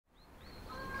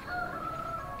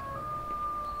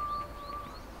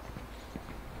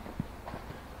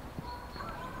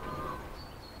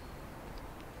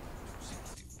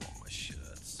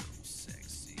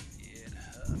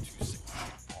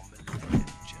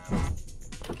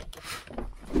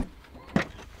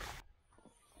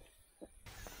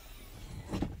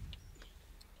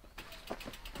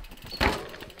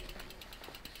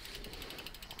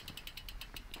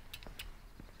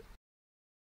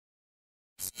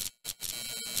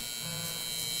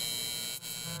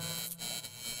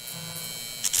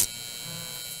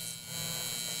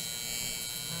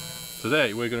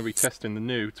Today we're going to be testing the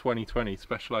new 2020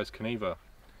 Specialized Kenevo.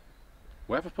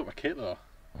 Where have I put my kit though?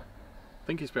 I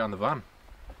think it's behind the van.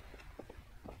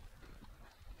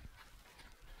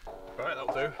 Right, that'll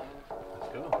do.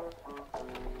 Let's go.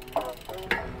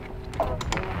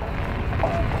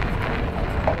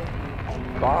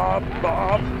 Bob!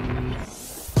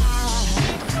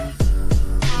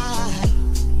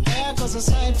 There goes a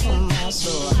sight from my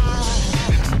soul.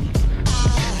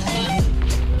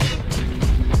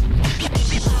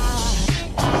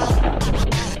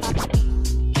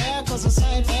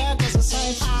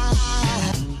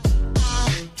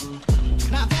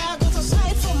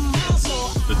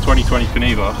 The 2020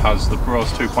 Kenevo has the Bros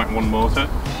 2.1 motor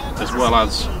as well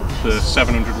as the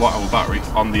 700 watt-hour battery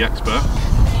on the Expert.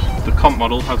 The comp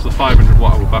model has the 500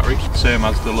 watt-hour battery, same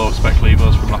as the low spec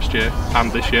Levos from last year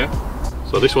and this year.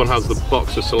 So this one has the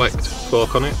Boxer Select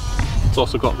fork on it. It's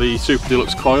also got the Super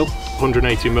Deluxe coil,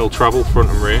 180mm travel front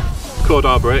and rear,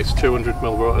 Codar brakes,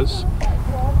 200mm rotors.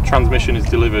 Transmission is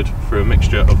delivered through a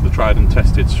mixture of the tried and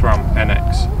tested SRAM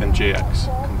NX and GX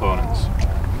components.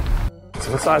 So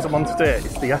the size I'm on today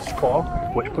is the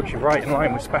S4, which puts you right in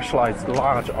line with Specialized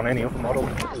large on any other model.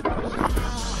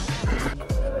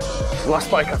 The last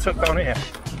bike I took down here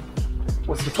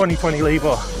was the 2020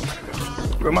 Levo.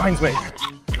 Reminds me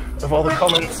of all the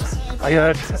comments I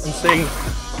heard and seen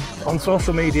on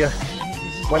social media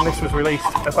when this was released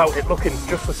about it looking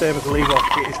just the same as the Levo.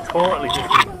 It is totally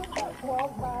different.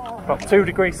 About 2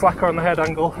 degrees slacker on the head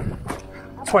angle,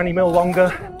 20mm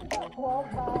longer.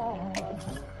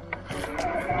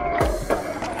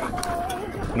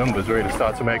 Numbers really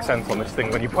start to make sense on this thing.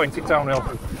 When you point it downhill,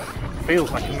 it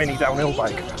feels like a mini downhill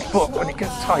bike, but when it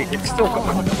gets tight, it's still got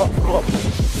quite a lot of club.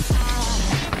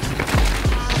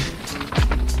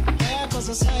 There goes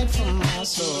a sight from my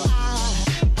soul.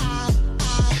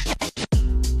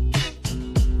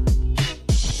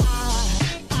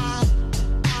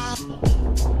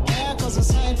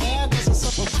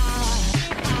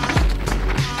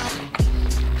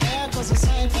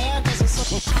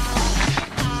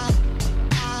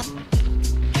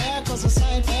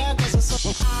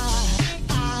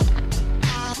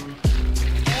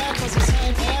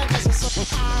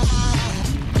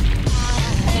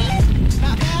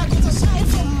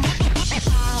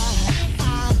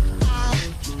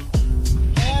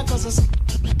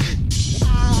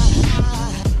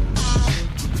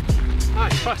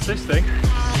 Past this thing.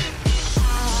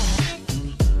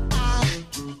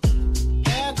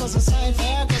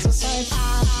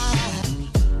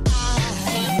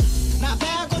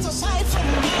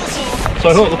 So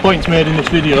I hope the points made in this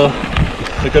video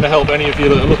are going to help any of you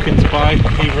that are looking to buy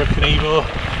either a Kenevo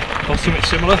or something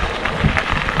similar.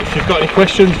 If you've got any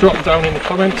questions, drop them down in the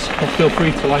comments and feel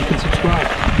free to like and subscribe.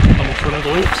 I'm off for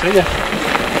another loop. See ya!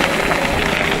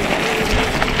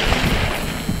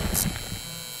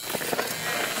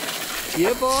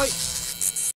 Yeah, boy.